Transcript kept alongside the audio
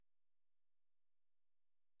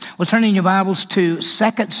We'll turn in your Bibles to 2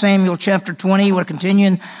 Samuel chapter 20. We're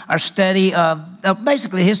continuing our study of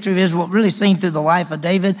basically the history of Israel, really seen through the life of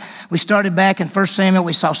David. We started back in 1 Samuel.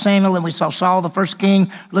 We saw Samuel and we saw Saul, the first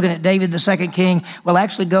king, looking at David, the second king. We'll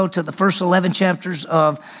actually go to the first 11 chapters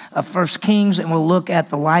of 1 Kings, and we'll look at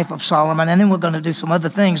the life of Solomon, and then we're going to do some other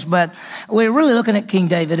things. But we're really looking at King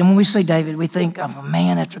David, and when we say David, we think of a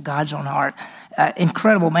man after God's own heart.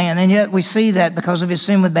 Incredible man. And yet we see that because of his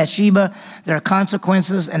sin with Bathsheba, there are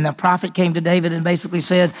consequences. And the prophet came to David and basically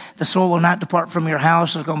said, the sword will not depart from your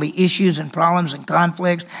house. There's going to be issues and problems and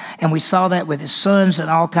conflicts. And we saw that with his sons and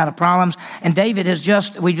all kind of problems. And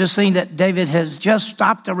we've just seen that David has just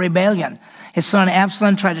stopped a rebellion. His son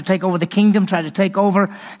Absalom tried to take over the kingdom, tried to take over.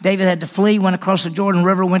 David had to flee, went across the Jordan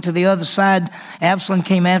River, went to the other side. Absalom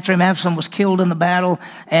came after him. Absalom was killed in the battle.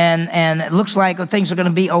 And it looks like things are going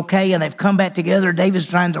to be okay. And they've come back together. David's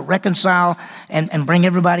trying to reconcile and bring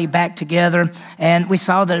everybody back together. And we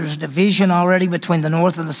saw that there's division already between the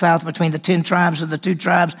north and the south, between the 10 tribes and the 2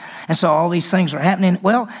 tribes. And so all these things are happening.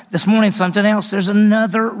 Well, this morning, something else. There's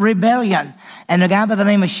another rebellion. And a guy by the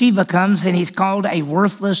name of Sheba comes, and he's called a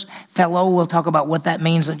worthless fellow. We'll talk about what that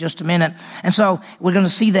means in just a minute. And so we're going to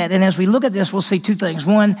see that. And as we look at this, we'll see 2 things.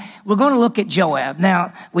 One, we're going to look at Joab.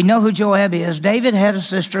 Now, we know who Joab is. David had a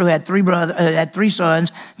sister who had 3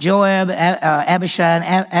 sons, Joab, Abishai,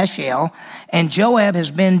 and Asahel. And Joab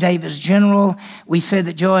has been David's general. We said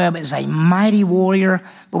that Joab is a mighty warrior,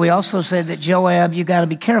 but we also said that Joab, you got to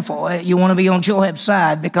be careful. You want to be on Joab's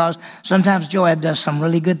side, because sometimes Joab does some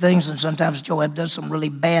really good things and sometimes Joab does some really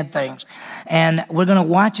bad things. And we're going to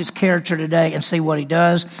watch his character today and see what he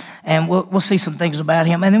does. And we'll see some things about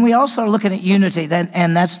him. And then we also are looking at unity,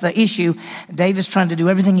 and that's the issue. David's trying to do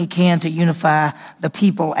everything he can to unify the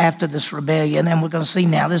people after this rebellion. And we're going to see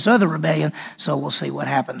now this other rebellion, so we'll see what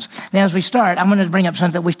happens. Now, as we start, I'm going to bring up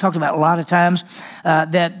something that we've talked about a lot of times,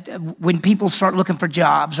 that when people start looking for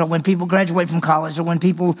jobs, or when people graduate from college, or when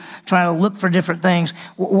people try to look for different things,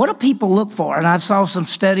 what do people look for? And I've saw some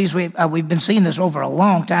studies, we've been seeing this over a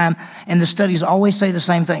long time, and the studies always say the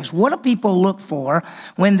same things. What do people look for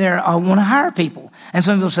when they want to hire people? And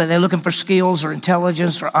some people say they're looking for skills or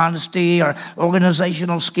intelligence or honesty or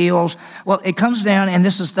organizational skills. Well, it comes down, and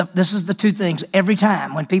this is the 2 things every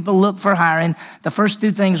time. When people look for hiring, the first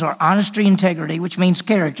 2 things are honesty, integrity, which means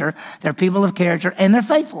character. They're people of character, and they're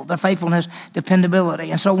faithful. Their faithfulness,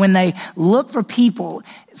 dependability. And so when they look for people,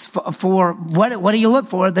 for what do you look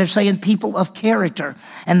for? They're saying people of character.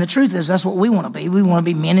 And the truth is, that's what we want to be. We want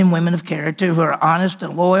to be men and women of character who are honest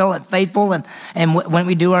and loyal and faithful. And when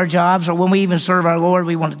we do our jobs, or when we even serve our Lord,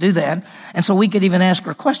 we want to do that. And so we could even ask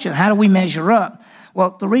our question, how do we measure up?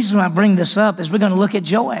 Well, the reason I bring this up is we're going to look at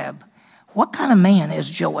Joab. What kind of man is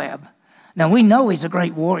Joab? Now, we know he's a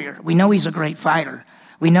great warrior. We know he's a great fighter.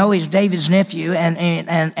 We know he's David's nephew,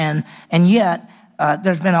 and yet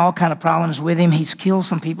there's been all kind of problems with him. He's killed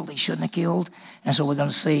some people he shouldn't have killed, and so we're going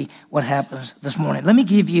to see what happens this morning. Let me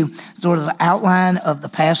give you sort of the outline of the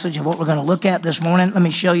passage of what we're going to look at this morning. Let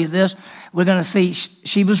me show you this. We're going to see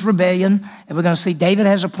Sheba's rebellion, and we're going to see David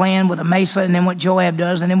has a plan with a mesa, and then what Joab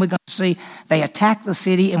does, and then we're going to see they attack the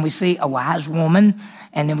city, and we see a wise woman,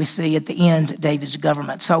 and then we see at the end David's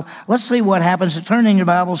government. So let's see what happens. So turn in your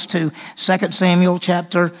Bibles to 2 Samuel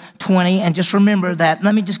chapter 20. And just remember that.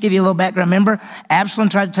 Let me just give you a little background. Remember, Absalom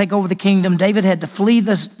tried to take over the kingdom. David had to flee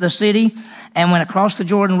the city and went across the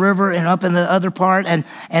Jordan River and up in the other part. And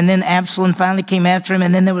then Absalom finally came after him.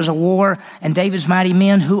 And then there was a war. And David's mighty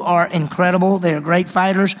men, who are incredible, they are great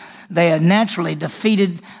fighters, they had naturally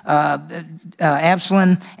defeated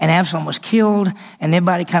Absalom. And Absalom was killed. And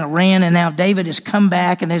everybody kind of ran. And now David has come back.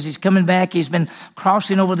 And as he's coming back, he's been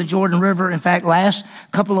crossing over the Jordan River. In fact, last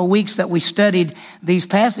couple of weeks that we studied these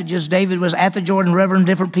passages, David was at the Jordan River and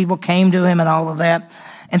different people came to him and all of that.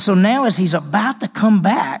 And so now as he's about to come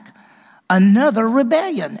back, another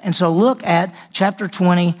rebellion. And so look at chapter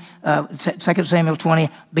 20, 2 Samuel 20,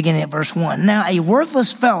 beginning at verse 1. Now a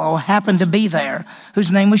worthless fellow happened to be there,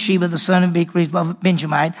 whose name was Sheba, the son of Bichri, of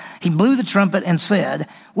Benjamite. He blew the trumpet and said,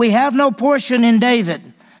 "We have no portion in David,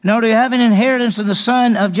 nor do you have an inheritance in the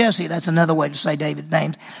son of Jesse." That's another way to say David's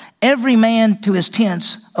name. "Every man to his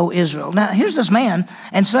tents, O Israel." Now, here's this man,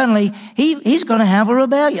 and suddenly he's going to have a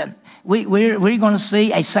rebellion. We're going to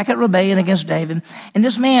see a second rebellion against David. And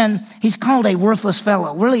this man, he's called a worthless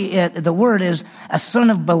fellow. Really, the word is a son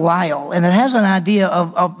of Belial. And it has an idea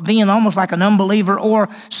of being almost like an unbeliever or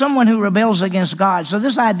someone who rebels against God. So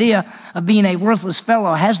this idea of being a worthless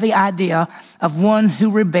fellow has the idea of one who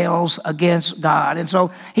rebels against God. And so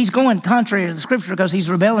he's going contrary to the scripture because he's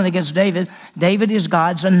rebelling against David. David is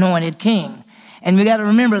God's anointed king. And we got to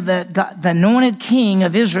remember that God, the anointed king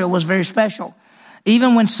of Israel, was very special.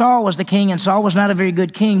 Even when Saul was the king, and Saul was not a very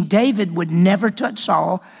good king, David would never touch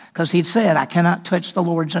Saul because he'd said, I cannot touch the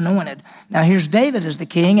Lord's anointed. Now here's David as the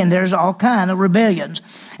king, and there's all kind of rebellions.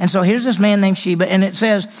 And so here's this man named Sheba, and it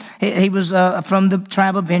says he was from the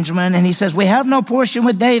tribe of Benjamin, and he says, we have no portion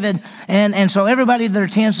with David. And so everybody to their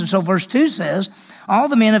tents. And so verse 2 says, all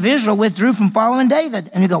the men of Israel withdrew from following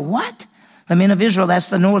David. And you go, what? The men of Israel, that's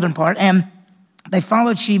the northern part. And they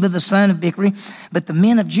followed Sheba, the son of Bichri, but the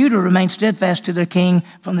men of Judah remained steadfast to their king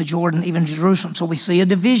from the Jordan, even Jerusalem. So we see a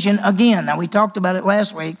division again. Now, we talked about it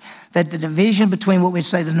last week, that the division between what we'd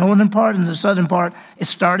say the northern part and the southern part is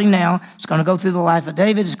starting now. It's going to go through the life of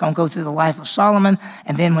David. It's going to go through the life of Solomon.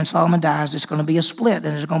 And then when Solomon dies, it's going to be a split. And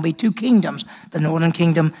there's going to be two kingdoms, the northern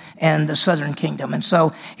kingdom and the southern kingdom. And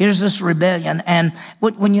so here's this rebellion. And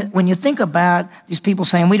when you think about these people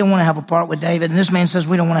saying, we don't want to have a part with David, and this man says,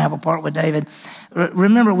 we don't want to have a part with David,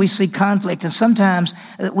 remember, we see conflict, and sometimes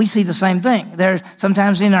we see the same thing.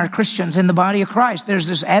 Sometimes in our Christians, in the body of Christ, there's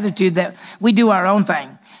this attitude that we do our own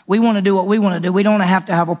thing. We want to do what we want to do. We don't have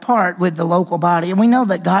to have a part with the local body. And we know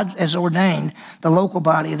that God has ordained the local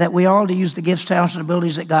body, that we all to use the gifts, talents, and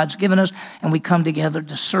abilities that God's given us, and we come together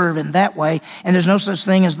to serve in that way. And there's no such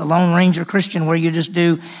thing as the Lone Ranger Christian where you just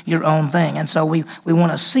do your own thing. And so we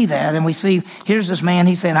want to see that. And we see, here's this man,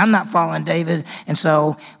 he's saying, I'm not following David. And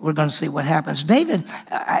so we're going to see what happens. David,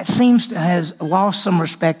 it seems to has lost some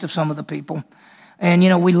respect of some of the people. And,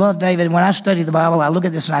 we love David. When I study the Bible, I look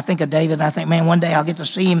at this and I think of David, and I think, man, one day I'll get to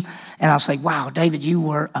see him, and I'll say, wow, David, you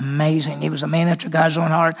were amazing. He was a man after God's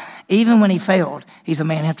own heart. Even when he failed, he's a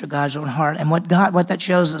man after God's own heart. And what that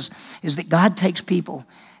shows us is that God takes people,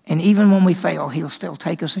 and even when we fail, he'll still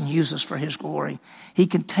take us and use us for his glory. He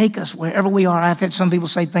can take us wherever we are. I've had some people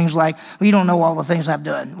say things like, well, you don't know all the things I've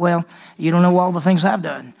done. Well, you don't know all the things I've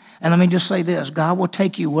done. And let me just say this, God will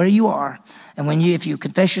take you where you are. And if you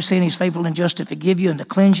confess your sin, he's faithful and just to forgive you and to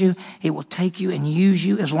cleanse you. He will take you and use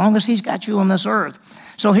you as long as he's got you on this earth.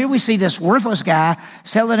 So here we see this worthless guy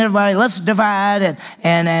telling everybody, let's divide.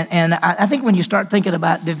 And I think when you start thinking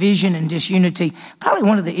about division and disunity, probably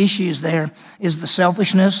one of the issues there is the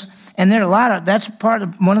selfishness. And that's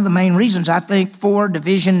one of the main reasons, I think, for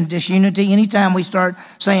division and disunity. Anytime we start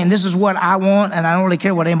saying, this is what I want, and I don't really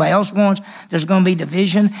care what anybody else wants, there's going to be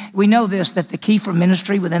division. We know this, that the key for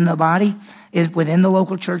ministry within the body is within the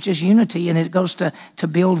local church is unity, and it goes to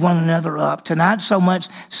build one another up, to not so much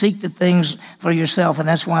seek the things for yourself. And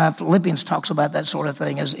that's why Philippians talks about that sort of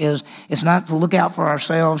thing, is it's not to look out for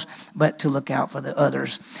ourselves, but to look out for the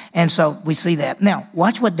others. And so we see that. Now,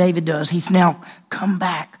 watch what David does. He's now come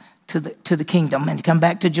back to the kingdom and come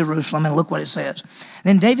back to Jerusalem, and look what it says.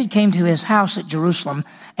 Then David came to his house at Jerusalem,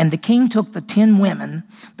 and the king took the 10 women,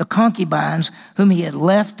 the concubines, whom he had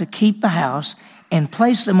left to keep the house, and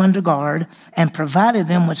placed them under guard, and provided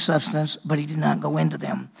them with substance, but he did not go into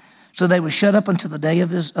them. So they were shut up until the day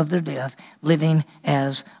of their death, living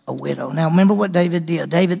as a widow. Now remember what David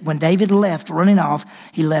did. When David left, running off,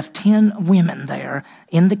 he left 10 women there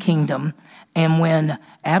in the kingdom. And when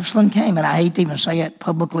Absalom came, and I hate to even say it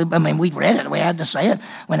publicly, we read it, we had to say it.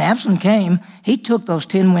 When Absalom came, he took those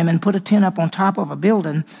 10 women, put a tent up on top of a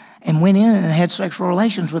building, and went in and had sexual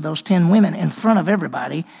relations with those 10 women in front of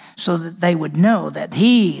everybody, so that they would know that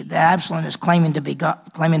Absalom is claiming to be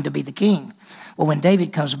the king. Well, when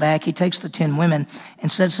David comes back, he takes the 10 women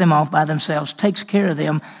and sets them off by themselves, takes care of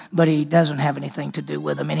them, but he doesn't have anything to do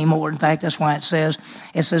with them anymore. In fact, that's why it says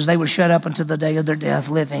they were shut up until the day of their death,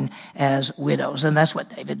 living as widows. And that's what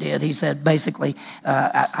David did. He said, basically,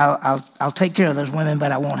 I'll take care of those women,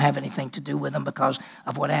 but I won't have anything to do with them because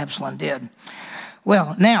of what Absalom did.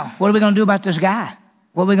 Well, now, what are we going to do about this guy?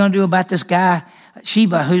 What are we going to do about this guy,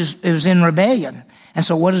 Sheba, who's in rebellion? And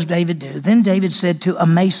so what does David do? Then David said to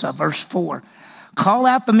Amasa, verse 4, call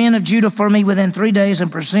out the men of Judah for me within 3 days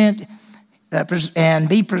and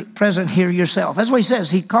be present here yourself. That's what he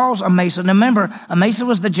says. He calls Amasa. Now remember, Amasa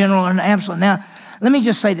was the general in Absalom. Now, let me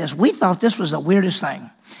just say this. We thought this was the weirdest thing.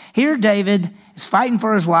 Here David is fighting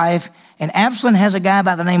for his life, and Absalom has a guy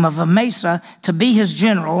by the name of Amasa to be his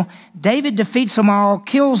general. David defeats them all,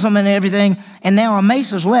 kills them and everything, and now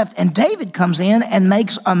Amasa's left, and David comes in and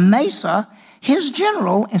makes Amasa his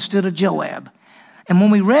general instead of Joab. And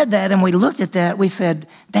when we read that and we looked at that, we said,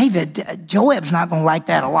 David, Joab's not going to like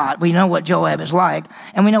that a lot. We know what Joab is like.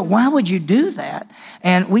 And we know, why would you do that?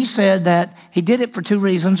 And we said that he did it for 2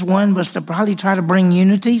 reasons. One was to probably try to bring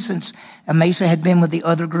unity, since Amasa had been with the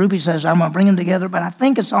other group. He says, I'm going to bring them together. But I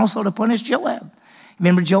think it's also to punish Joab.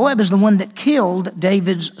 Remember, Joab is the one that killed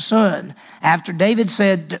David's son. After David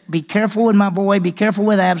said, be careful with my boy, be careful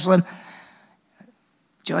with Absalom,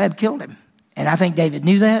 Joab killed him. And I think David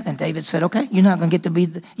knew that, and David said, okay, you're not going to get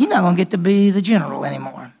to be the general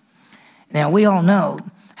anymore. Now, we all know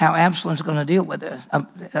how Absalom's going to deal with this.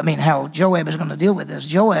 How Joab is going to deal with this.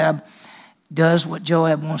 Joab does what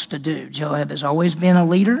Joab wants to do. Joab has always been a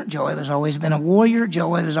leader. Joab has always been a warrior.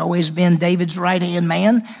 Joab has always been David's right-hand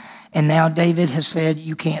man. And now David has said,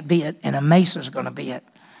 you can't be it, and Amasa's going to be it.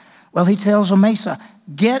 Well, he tells Amasa,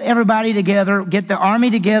 get everybody together, get the army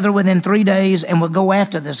together within 3 days, and we'll go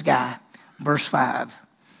after this guy. Verse 5.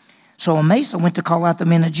 So Amasa went to call out the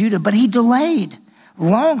men of Judah, but he delayed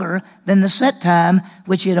longer than the set time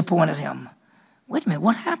which he had appointed him. Wait a minute,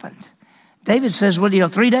 what happened? David says,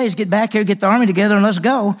 3 days, get back here, get the army together, and let's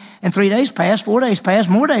go. And 3 days pass, 4 days pass,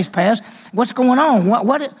 more days pass. What's going on?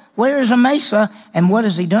 Where is Amasa, and what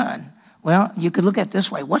has he done? Well, you could look at it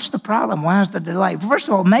this way. What's the problem? Why is the delay? First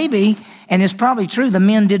of all, maybe, and it's probably true, the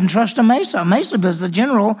men didn't trust Amasa. Amasa was the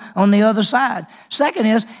general on the other side. Second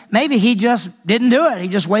is, maybe he just didn't do it. He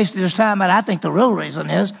just wasted his time. But I think the real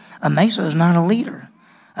reason is Amasa is not a leader.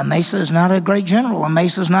 Amasa is not a great general.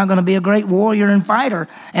 Amasa is not going to be a great warrior and fighter.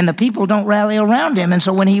 And the people don't rally around him. And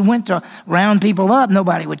so when he went to round people up,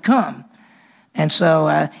 nobody would come. And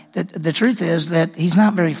so the truth is that he's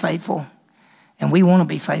not very faithful. And we want to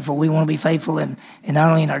be faithful. We want to be faithful in not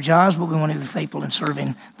only in our jobs, but we want to be faithful in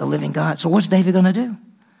serving the living God. So what's David going to do?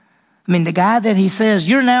 The guy that he says,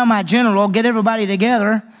 you're now my general, get everybody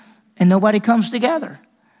together, and nobody comes together.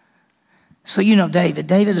 So you know David.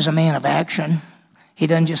 David is a man of action. He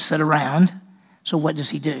doesn't just sit around. So what does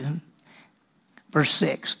he do? Verse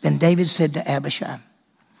 6, then David said to Abishai,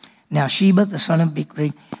 now Sheba, the son of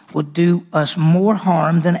Bichri, will do us more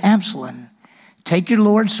harm than Absalom. Take your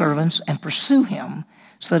Lord's servants and pursue him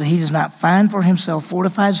so that he does not find for himself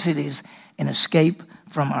fortified cities and escape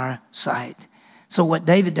from our sight. So what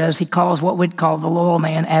David does, he calls what we'd call the loyal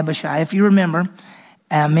man Abishai. If you remember,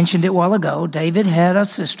 I mentioned it a while ago, David had a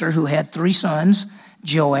sister who had 3 sons,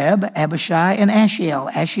 Joab, Abishai, and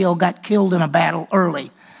Ashiel. Ashiel got killed in a battle early.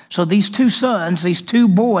 So these 2 sons, these 2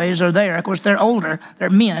 boys are there. Of course, they're older. They're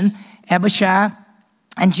men, Abishai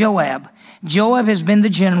and Joab. Joab has been the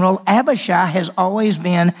general. Abishai has always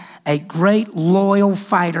been a great loyal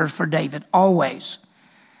fighter for David, always.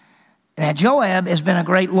 Now, Joab has been a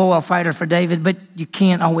great loyal fighter for David, but you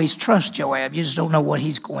can't always trust Joab. You just don't know what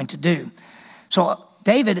he's going to do. So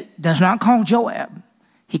David does not call Joab.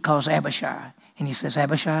 He calls Abishai. And he says,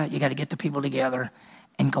 Abishai, you got to get the people together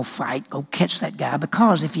and go fight, go catch that guy.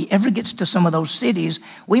 Because if he ever gets to some of those cities,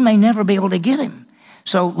 we may never be able to get him.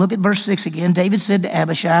 So look at verse 6 again. David said to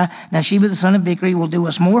Abishai, now Sheba the son of Bichri will do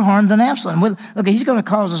us more harm than Absalom. Well, look, he's going to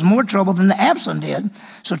cause us more trouble than the Absalom did.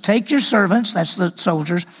 So take your servants, that's the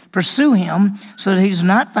soldiers, pursue him so that he does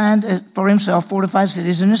not find for himself fortified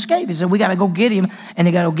cities and escape. He said, we got to go get him, and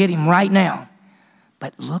they got to go get him right now.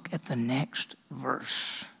 But look at the next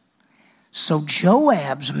verse. So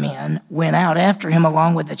Joab's men went out after him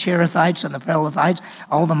along with the Cherethites and the Pelethites,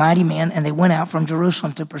 all the mighty men, and they went out from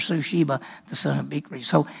Jerusalem to pursue Sheba, the son of Bichri.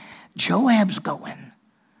 So Joab's going.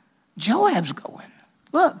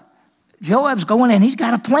 Look, Joab's going, and he's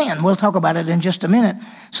got a plan. We'll talk about it in just a minute.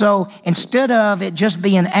 So instead of it just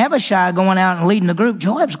being Abishai going out and leading the group,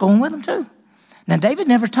 Joab's going with him too. Now, David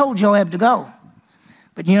never told Joab to go.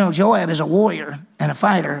 But you know, Joab is a warrior and a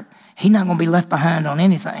fighter. He's not going to be left behind on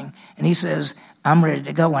anything. And he says, I'm ready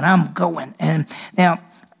to go, and I'm going. And now,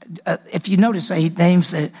 if you notice, he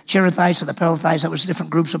names the Cherethites or the Pelethites. That was different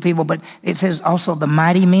groups of people. But it says also the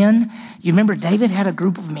mighty men. You remember David had a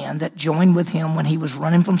group of men that joined with him when he was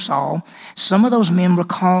running from Saul. Some of those men were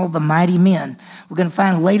called the mighty men. We're going to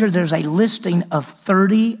find later there's a listing of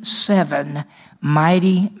 37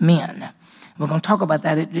 mighty men. We're going to talk about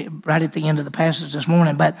that right at the end of the passage this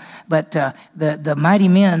morning. But the mighty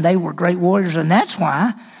men, they were great warriors. And that's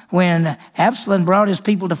why when Absalom brought his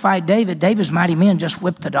people to fight David, David's mighty men just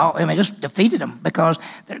whipped the dog. Just defeated them because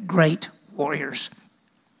they're great warriors.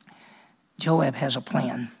 Joab has a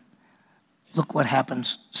plan. Look what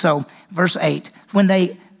happens. So verse 8, when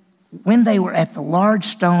they were at the large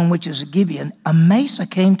stone, which is Gibeon, Amasa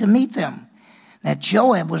came to meet them. Now,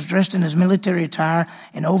 Joab was dressed in his military attire,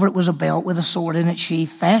 and over it was a belt with a sword in its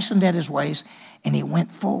sheath, fastened at his waist, and he went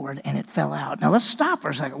forward, and it fell out. Now, let's stop for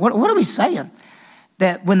a second. What are we saying?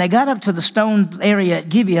 That when they got up to the stone area at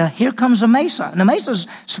Gibeah, here comes Amasa. And Amasa's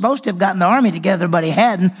supposed to have gotten the army together, but he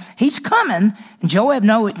hadn't. He's coming, and Joab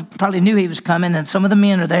probably knew he was coming, and some of the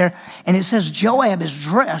men are there. And it says Joab is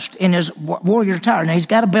dressed in his warrior attire. Now, he's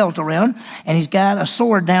got a belt around, and he's got a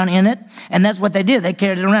sword down in it, and that's what they did. They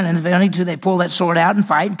carried it around, and if they need to, they pull that sword out and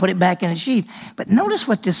fight and put it back in its sheath. But notice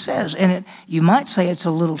what this says, and you might say it's a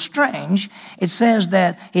little strange. It says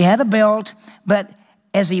that he had a belt, but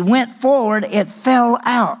as he went forward, it fell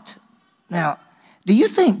out. Now, do you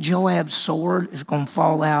think Joab's sword is going to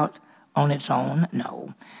fall out on its own?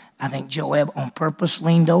 No. I think Joab on purpose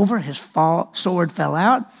leaned over. His sword fell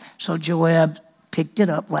out. So Joab picked it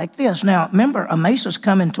up like this. Now, remember, Amasa's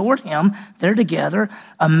coming toward him. They're together.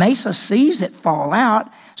 Amasa sees it fall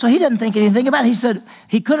out. So he doesn't think anything about it.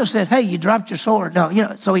 He could have said, hey, you dropped your sword.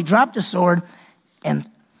 No, so he dropped his sword. And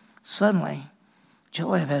suddenly,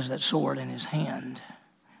 Joab has that sword in his hand,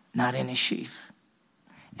 not in his sheath.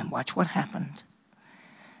 And watch what happened.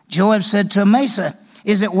 Joab said to Amasa,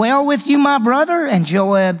 is it well with you, my brother? And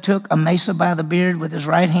Joab took Amasa by the beard with his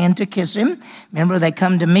right hand to kiss him. Remember, they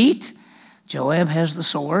come to meet. Joab has the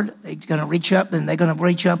sword. They're going to reach up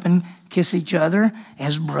and kiss each other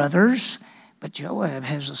as brothers. But Joab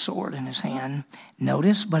has the sword in his hand.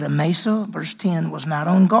 Notice, but Amasa, verse 10, was not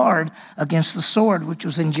on guard against the sword which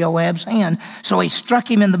was in Joab's hand. So he struck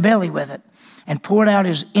him in the belly with it and poured out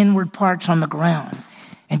his inward parts on the ground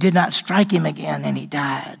and did not strike him again, and he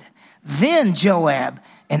died. Then Joab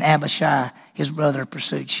and Abishai, his brother,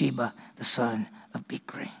 pursued Sheba, the son of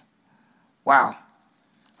Bichri. Wow.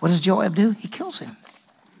 What does Joab do? He kills him.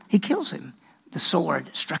 He kills him. The sword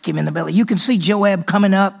struck him in the belly. You can see Joab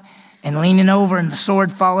coming up and leaning over and the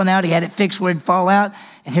sword falling out. He had it fixed where it'd fall out.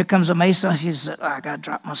 And here comes Amasa. He says, I got to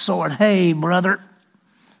drop my sword. Hey, brother.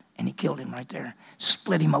 And he killed him right there.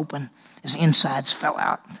 Split him open. His insides fell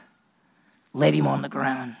out. Laid him on the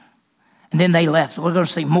ground. And then they left. We're going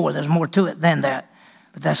to see more. There's more to it than that.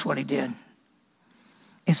 But that's what he did.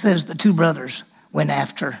 It says the two brothers went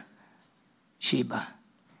after Sheba.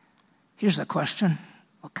 Here's the question.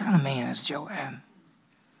 What kind of man is Joab?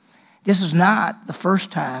 This is not the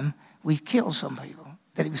first time we've killed some people.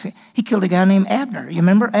 He killed a guy named Abner. You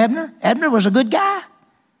remember Abner? Abner was a good guy.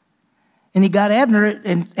 And he got Abner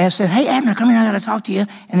and said, hey, Abner, come here. I got to talk to you.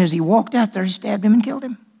 And as he walked out there, he stabbed him and killed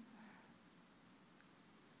him.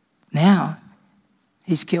 Now,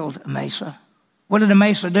 he's killed Amasa. What did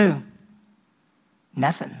Amasa do?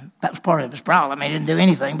 Nothing. That was part of his problem. He didn't do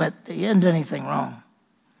anything, but he didn't do anything wrong.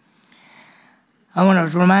 I want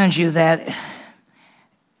to remind you that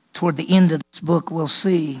toward the end of this book, we'll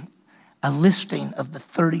see a listing of the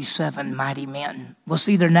 37 mighty men. We'll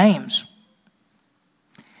see their names.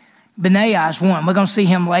 Benaiah is one. We're going to see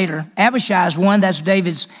him later. Abishai is one. That's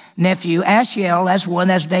David's nephew. Ashiel, that's one.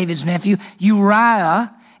 That's David's nephew.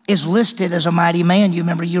 Uriah is listed as a mighty man. You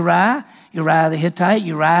remember Uriah? Uriah the Hittite.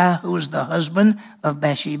 Uriah, who was the husband of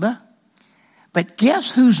Bathsheba. But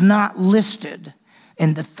guess who's not listed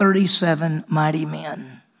in the 37 mighty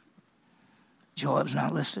men? Joab's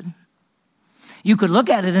not listed. You could look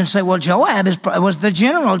at it and say, well, Joab was the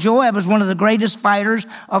general. Joab was one of the greatest fighters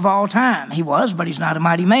of all time. He was, but he's not a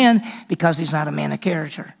mighty man because he's not a man of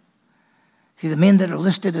character. See, the men that are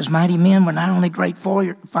listed as mighty men were not only great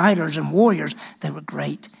fighters and warriors, they were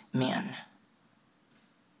great men.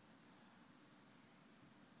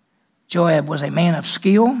 Joab was a man of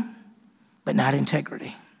skill, but not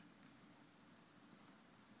integrity.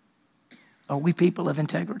 Are we people of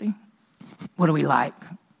integrity? What do we like?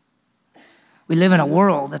 We live in a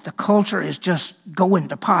world that the culture is just going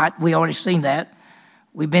to pot. We already seen that.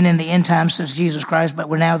 We've been in the end times since Jesus Christ, but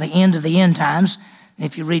we're now at the end of the end times. And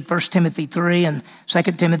if you read 1 Timothy 3 and 2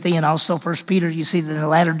 Timothy and also 1 Peter, you see that in the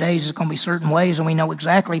latter days it's going to be certain ways, and we know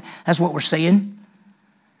exactly that's what we're seeing.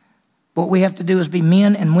 What we have to do is be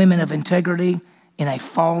men and women of integrity in a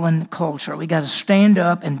fallen culture. We got to stand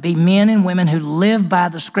up and be men and women who live by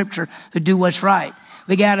the Scripture, who do what's right.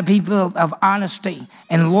 We got to be people of honesty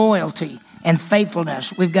and loyalty and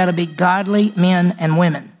faithfulness. We've got to be godly men and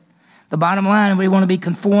women. The bottom line, we want to be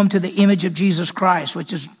conformed to the image of Jesus Christ,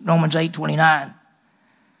 which is Romans 8:29.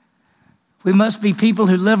 We must be people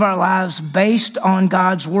who live our lives based on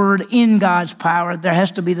God's word, in God's power. There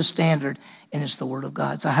has to be the standard, and it's the word of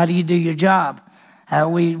God. So how do you do your job? How are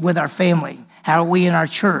we with our family? How are we in our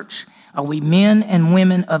church? Are we men and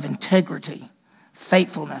women of integrity,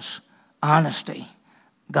 faithfulness, honesty,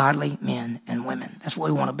 godly men and women? That's what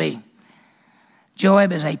we want to be.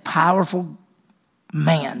 Joab is a powerful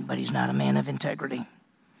man, but he's not a man of integrity.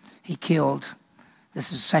 He killed,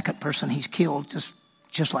 this is the second person he's killed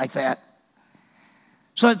just like that.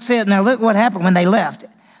 So it said, now look what happened when they left.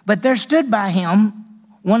 But there stood by him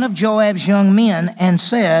one of Joab's young men and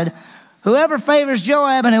said, whoever favors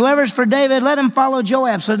Joab and whoever's for David, let him follow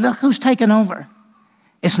Joab. So look who's taken over.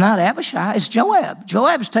 It's not Abishai, it's Joab.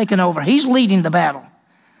 Joab's taken over. He's leading the battle.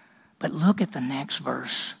 But look at the next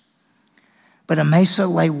verse. But Amasa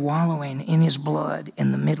lay wallowing in his blood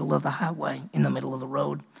in the middle of the highway, in the middle of the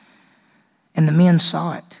road. And the men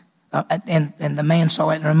saw it. And the man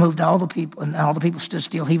saw it and removed all the people, and all the people stood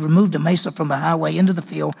still. He removed a mesa from the highway into the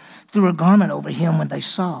field, threw a garment over him when they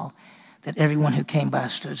saw that everyone who came by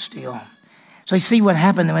stood still. So you see what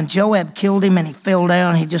happened when Joab killed him and he fell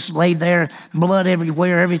down. He just laid there, blood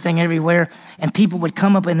everywhere, everything everywhere. And people would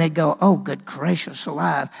come up and they'd go, oh, good gracious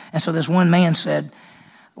alive. And so this one man said,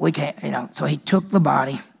 we can't, So he took the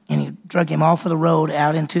body and he drug him off of the road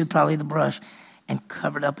out into probably the brush and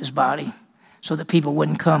covered up his body so that people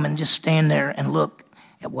wouldn't come and just stand there and look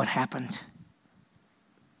at what happened.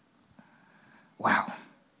 Wow.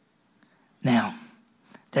 Now,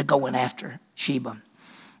 they're going after Sheba.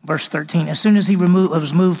 Verse 13, as soon as he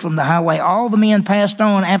was moved from the highway, all the men passed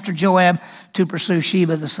on after Joab to pursue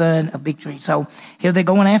Sheba, the son of Bichri. So here they're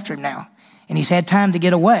going after him now. And he's had time to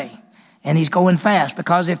get away. And he's going fast,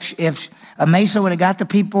 because if Amasa would have got the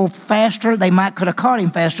people faster, they could have caught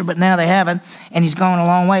him faster, but now they haven't, and he's gone a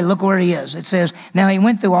long way. Look where he is. It says, now he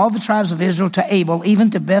went through all the tribes of Israel to Abel,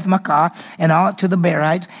 even to Beth Makkah, and all to the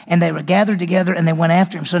Berites, and they were gathered together, and they went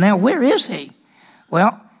after him. So now where is he?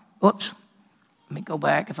 Well, oops, let me go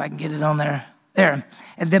back if I can get it on there. There.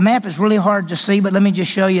 And the map is really hard to see, but let me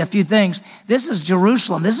just show you a few things. This is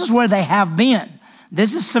Jerusalem. This is where they have been.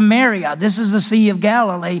 This is Samaria. This is the Sea of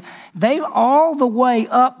Galilee. They all the way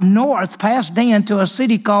up north past Dan to a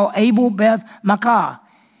city called Abel Beth Makkah.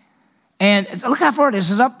 And look how far it is.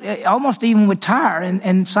 It's up almost even with Tyre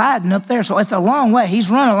and Sidon up there. So it's a long way. He's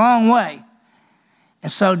run a long way. And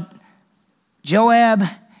so Joab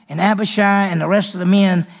and Abishai and the rest of the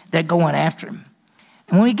men, they're going after him.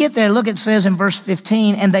 And when we get there, look, it says in verse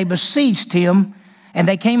 15, and they besieged him. And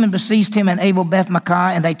they came and besieged him in Abel Beth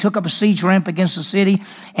Makkah, and they took up a siege ramp against the city,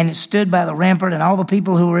 and it stood by the rampart, and all the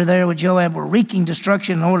people who were there with Joab were wreaking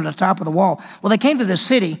destruction in order to the top of the wall. Well, they came to this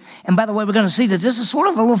city, and by the way, we're going to see that this is sort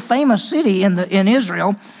of a little famous city in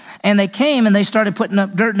Israel. And they came and they started putting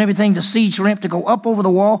up dirt and everything to siege ramp to go up over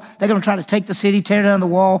the wall. They're going to try to take the city, tear down the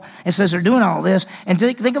wall. It says they're doing all this. And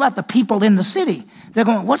think about the people in the city. They're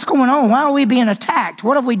going, what's going on? Why are we being attacked?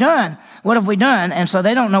 What have we done? What have we done? And so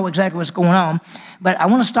they don't know exactly what's going on. But I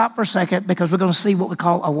want to stop for a second because we're going to see what we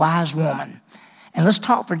call a wise woman. And let's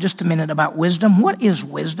talk for just a minute about wisdom. What is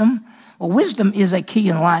wisdom? Well, wisdom is a key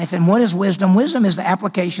in life. And what is wisdom? Wisdom is the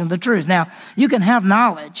application of the truth. Now, you can have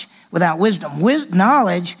knowledge without wisdom.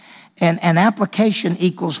 Knowledge and application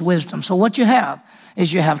equals wisdom. So what you have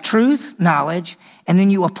is you have truth, knowledge, and then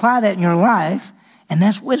you apply that in your life, and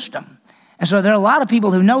that's wisdom. And so there are a lot of people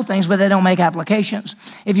who know things, but they don't make applications.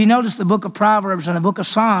 If you notice, the book of Proverbs and the book of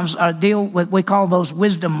Psalms deal with, we call those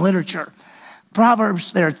wisdom literature.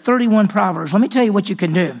 Proverbs, there are 31 Proverbs. Let me tell you what you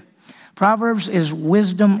can do. Proverbs is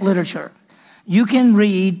wisdom literature. You can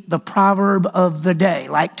read the proverb of the day,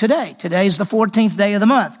 like today. Today is the 14th day of the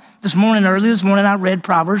month. Early this morning, I read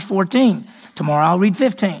Proverbs 14. Tomorrow, I'll read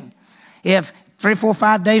 15. If 3, 4,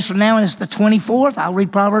 5 days from now, and it's the 24th, I'll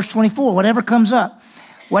read Proverbs 24, whatever comes up.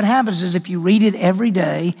 What happens is if you read it every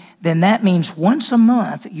day, then that means once a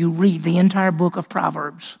month, you read the entire book of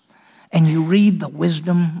Proverbs, and you read the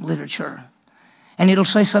wisdom literature. And it'll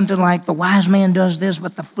say something like, the wise man does this,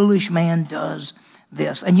 but the foolish man does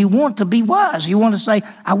this. And you want to be wise. You want to say,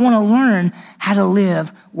 I want to learn how to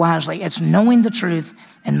live wisely. It's knowing the truth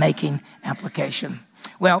and making application.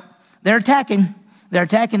 Well, they're attacking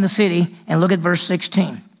the city, and look at verse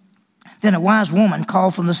 16. Then a wise woman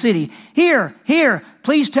called from the city, Here,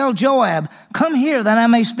 please tell Joab, come here that I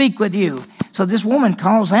may speak with you. So this woman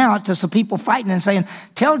calls out to some people fighting and saying,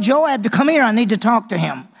 tell Joab to come here. I need to talk to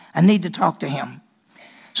him.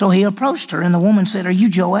 So he approached her, and the woman said, are you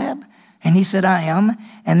Joab? And he said, I am.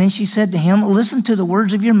 And then she said to him, listen to the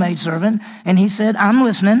words of your maidservant. And he said, I'm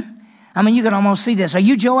listening. I mean, you can almost see this. Are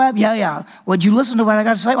you Joab? Yeah. Would you listen to what I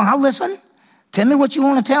got to say? Well, I'll listen. Tell me what you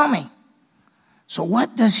want to tell me. So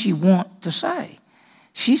what does she want to say?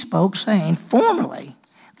 She spoke saying, formerly,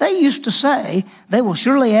 they used to say, they will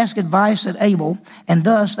surely ask advice at Abel, and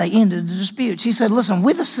thus they ended the dispute. She said, listen,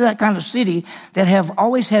 we're the kind of city that have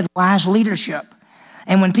always had wise leadership.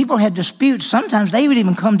 And when people had disputes, sometimes they would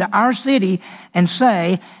even come to our city and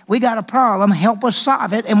say, we got a problem, help us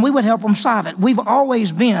solve it, and we would help them solve it. We've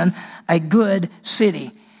always been a good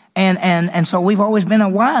city. And so we've always been a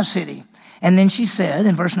wise city. And then she said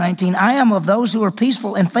in verse 19, I am of those who are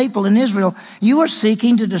peaceful and faithful in Israel. You are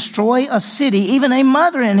seeking to destroy a city, even a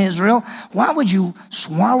mother in Israel. Why would you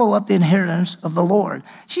swallow up the inheritance of the Lord?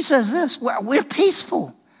 She says this, well, we're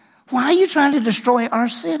peaceful. Why are you trying to destroy our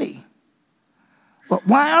city? Well,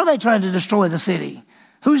 why are they trying to destroy the city?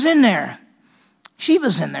 Who's in there?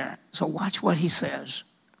 Sheba's in there. So watch what he says.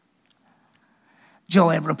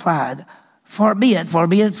 Joab replied, Far be it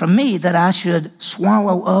from me that I should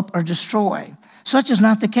swallow up or destroy. Such is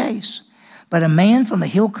not the case. But a man from the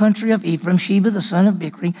hill country of Ephraim, Sheba the son of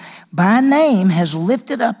Bichri, by name has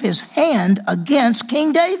lifted up his hand against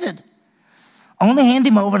King David. Only hand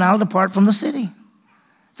him over and I'll depart from the city.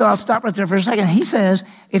 So I'll stop right there for a second. He says,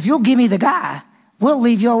 if you'll give me the guy, we'll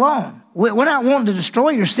leave you alone. We're not wanting to destroy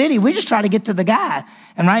your city. We just try to get to the guy.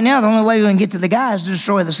 And right now, the only way we can get to the guy is to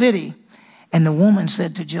destroy the city. And the woman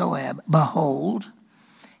said to Joab, behold,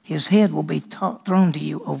 his head will be thrown to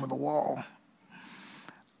you over the wall.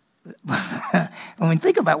 I mean,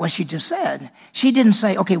 think about what she just said. She didn't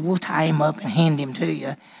say, okay, we'll tie him up and hand him to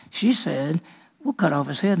you. She said, we'll cut off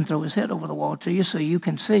his head and throw his head over the wall to you so you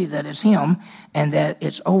can see that it's him and that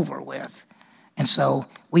it's over with. And so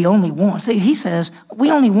we only want, see, he says,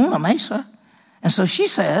 we only want a Mesa. And so she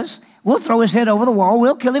says, we'll throw his head over the wall.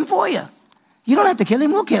 We'll kill him for you. You don't have to kill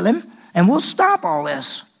him. We'll kill him. And we'll stop all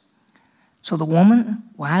this. So the woman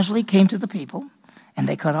wisely came to the people, and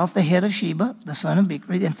they cut off the head of Sheba, the son of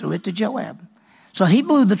Bichri, and threw it to Joab. So he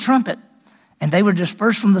blew the trumpet, and they were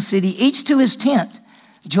dispersed from the city, each to his tent.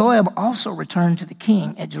 Joab also returned to the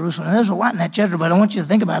king at Jerusalem. And there's a lot in that chapter, but I want you to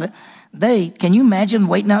think about it. Can you imagine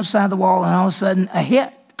waiting outside the wall, and all of a sudden a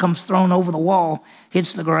head comes thrown over the wall,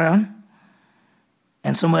 hits the ground,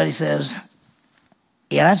 and somebody says,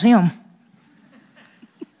 yeah, that's him.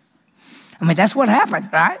 I mean, that's what happened,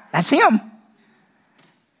 right? That's him.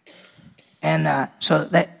 And so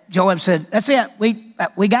that Joab said, that's it.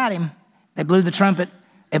 We got him. They blew the trumpet.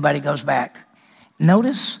 Everybody goes back.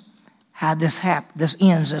 Notice how this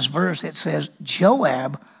ends this verse. It says,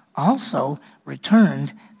 Joab also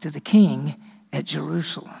returned to the king at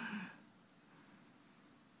Jerusalem.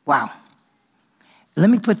 Wow. Let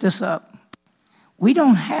me put this up. We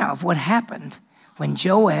don't have what happened when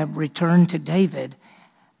Joab returned to David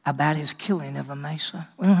about his killing of Amasa.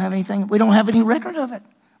 We don't have anything. We don't have any record of it.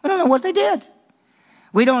 We don't know what they did.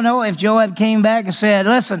 We don't know if Joab came back and said,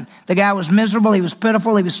 listen, the guy was miserable, he was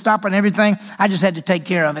pitiful, he was stopping everything. I just had to take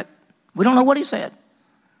care of it. We don't know what he said.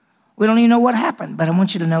 We don't even know what happened, but I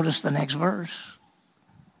want you to notice the next verse.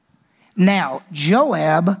 Now,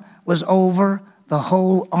 Joab was over the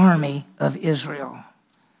whole army of Israel.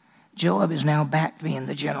 Joab is now back to being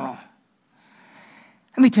the general.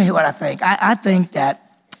 Let me tell you what I think. I think that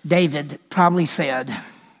David probably said,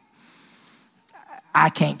 I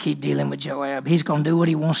can't keep dealing with Joab. He's going to do what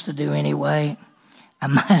he wants to do anyway. I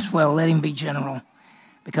might as well let him be general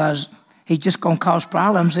because he's just going to cause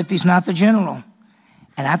problems if he's not the general.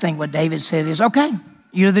 And I think what David said is, okay,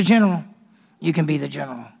 you're the general. You can be the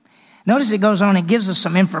general. Notice it goes on and gives us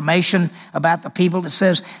some information about the people. It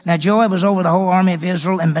says, now Joab was over the whole army of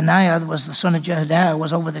Israel, and Benaiah was the son of Jehoiada,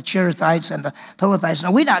 was over the Cherethites and the Pelethites.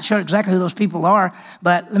 Now, we're not sure exactly who those people are,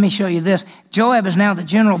 but let me show you this. Joab is now the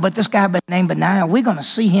general, but this guy named Benaiah, we're going to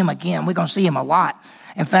see him again. We're going to see him a lot.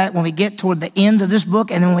 In fact, when we get toward the end of this book,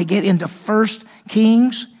 and then when we get into 1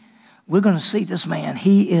 Kings, we're going to see this man.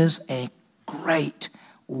 He is a great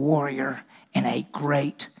warrior and a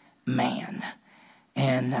great man.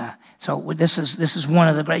 And so this is one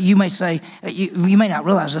of the great, you may say, you may not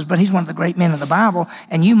realize this, but he's one of the great men of the Bible.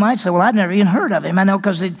 And you might say, well, I've never even heard of him. I know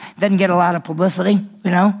because it doesn't get a lot of publicity,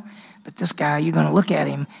 you know. But this guy, you're going to look at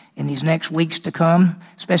him in these next weeks to come,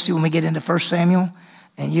 especially when we get into 1 Samuel.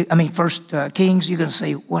 And 1 Kings, you're going to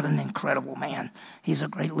see what an incredible man. He's a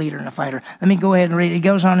great leader and a fighter. Let me go ahead and read it. He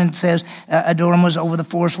goes on and says, Adoram was over the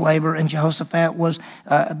forced labor, and Jehoshaphat was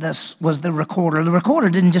the recorder. The recorder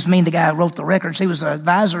didn't just mean the guy who wrote the records. He was an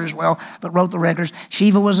advisor as well, but wrote the records.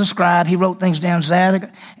 Sheba was a scribe. He wrote things down.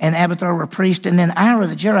 Zadok and Abiathar were priests. And then Ira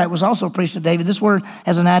the Jerite was also a priest of David. This word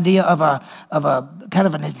has an idea of a kind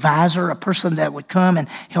of an advisor, a person that would come and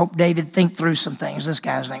help David think through some things. This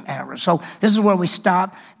guy's named Ira. So this is where we stop,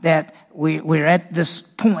 that we're at this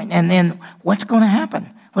point. And then what's going to happen?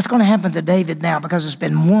 What's going to happen to David now? Because it's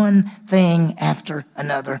been one thing after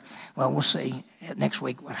another. Well, we'll see next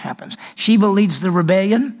week what happens. Sheba leads the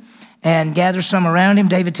rebellion and gathers some around him.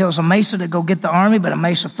 David tells Amasa to go get the army, but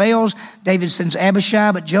Amasa fails. David sends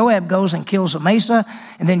Abishai, but Joab goes and kills Amasa.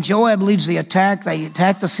 And then Joab leads the attack. They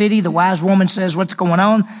attack the city. The wise woman says, what's going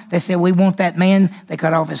on? They say, we want that man. They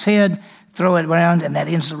cut off his head, throw it around, and that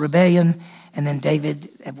ends the rebellion. And then David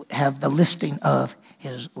have the listing of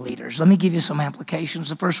his leaders. Let me give you some applications.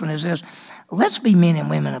 The first one is this. Let's be men and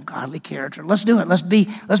women of godly character. Let's do it. Let's be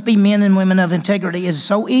men and women of integrity. It's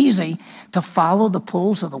so easy to follow the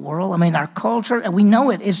pulls of the world. I mean, our culture, and we know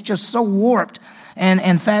it, it's just so warped. And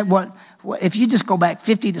in fact, what if you just go back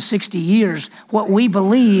 50 to 60 years, what we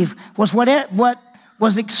believe was what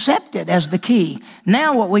was accepted as the key.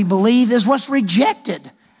 Now what we believe is what's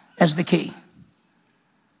rejected as the key.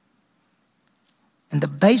 And the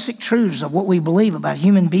basic truths of what we believe about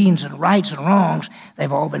human beings and rights and wrongs,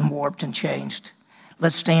 they've all been warped and changed.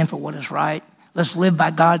 Let's stand for what is right. Let's live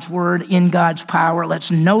by God's word, in God's power. Let's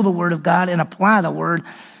know the word of God and apply the word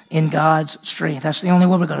in God's strength. That's the only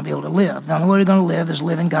way we're going to be able to live. The only way we're going to live is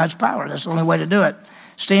live in God's power. That's the only way to do it.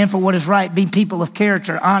 Stand for what is right. Be people of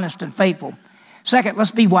character, honest and faithful. Second,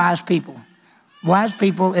 let's be wise people. Wise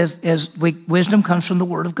people wisdom comes from the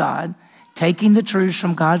word of God, taking the truths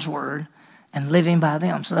from God's word and living by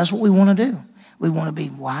them. So that's what we want to do. We want to be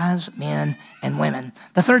wise men and women.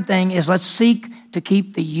 The third thing is let's seek to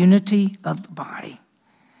keep the unity of the body.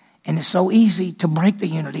 And it's so easy to break the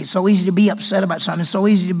unity. It's so easy to be upset about something. It's so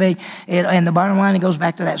easy to be, and the bottom line, it goes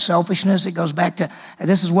back to that selfishness. It goes back to,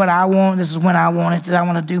 this is what I want. This is when I want it. I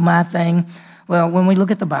want to do my thing. Well, when we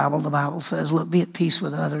look at the Bible says, look, be at peace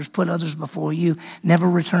with others. Put others before you. Never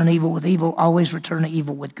return evil with evil. Always return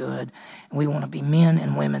evil with good. And we want to be men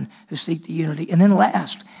and women who seek the unity. And then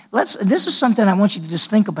last, this is something I want you to just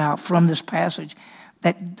think about from this passage,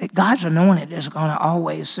 that God's anointed is going to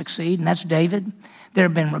always succeed, and that's David. There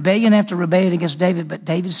have been rebellion after rebellion against David, but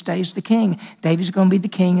David stays the king. David's going to be the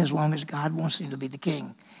king as long as God wants him to be the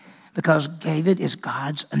king, because David is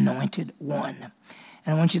God's anointed one.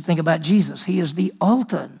 And I want you to think about Jesus. He is the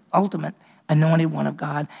ultimate anointed one of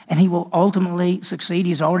God, and he will ultimately succeed.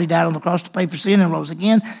 He's already died on the cross to pay for sin and rose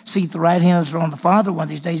again, seated at the right hand of the throne of the Father. One of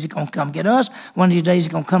these days he's going to come get us. One of these days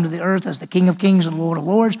he's going to come to the earth as the King of kings and Lord of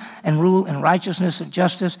lords and rule in righteousness and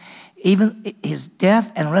justice. Even his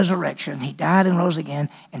death and resurrection, he died and rose again,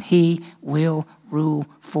 and he will rule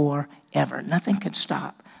forever. Nothing can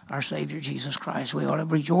stop our Savior Jesus Christ. We ought to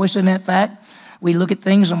rejoice in that fact. We look at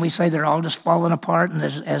things and we say they're all just falling apart. And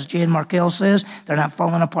as Jan Markell says, they're not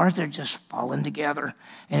falling apart, they're just falling together.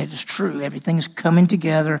 And it is true. Everything's coming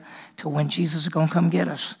together to when Jesus is going to come get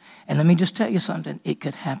us. And let me just tell you something. It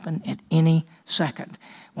could happen at any second.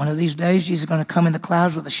 One of these days, Jesus is going to come in the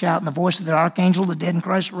clouds with a shout and the voice of the archangel. The dead in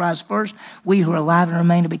Christ will rise first. We who are alive and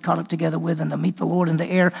remain to be caught up together with and to meet the Lord in the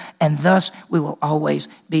air. And thus we will always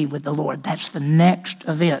be with the Lord. That's the next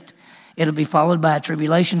event. It'll be followed by a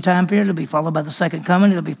tribulation time period. It'll be followed by the second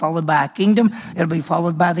coming. It'll be followed by a kingdom. It'll be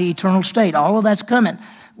followed by the eternal state. All of that's coming.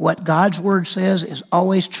 What God's word says is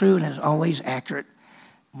always true and is always accurate.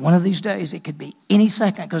 One of these days, it could be any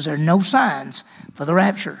second because there are no signs for the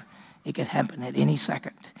rapture. It could happen at any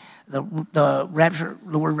second. The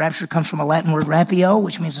word rapture comes from a Latin word rapio,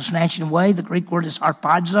 which means a snatching away. The Greek word is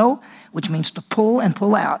harpazo, which means to pull and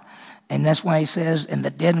pull out. And that's why he says, and the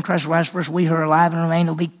dead in Christ rise first, we who are alive and remain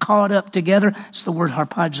will be caught up together. It's the word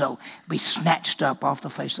harpazo, be snatched up off the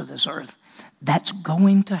face of this earth. That's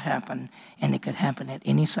going to happen, and it could happen at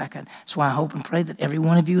any second. So I hope and pray that every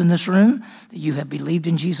one of you in this room, that you have believed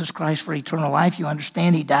in Jesus Christ for eternal life. You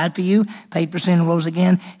understand he died for you, paid for sin, and rose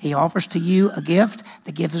again. He offers to you a gift.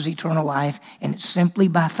 The gift is eternal life, and it's simply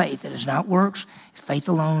by faith. It is not works. It's faith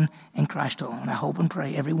alone in Christ alone. I hope and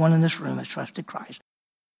pray everyone in this room has trusted Christ.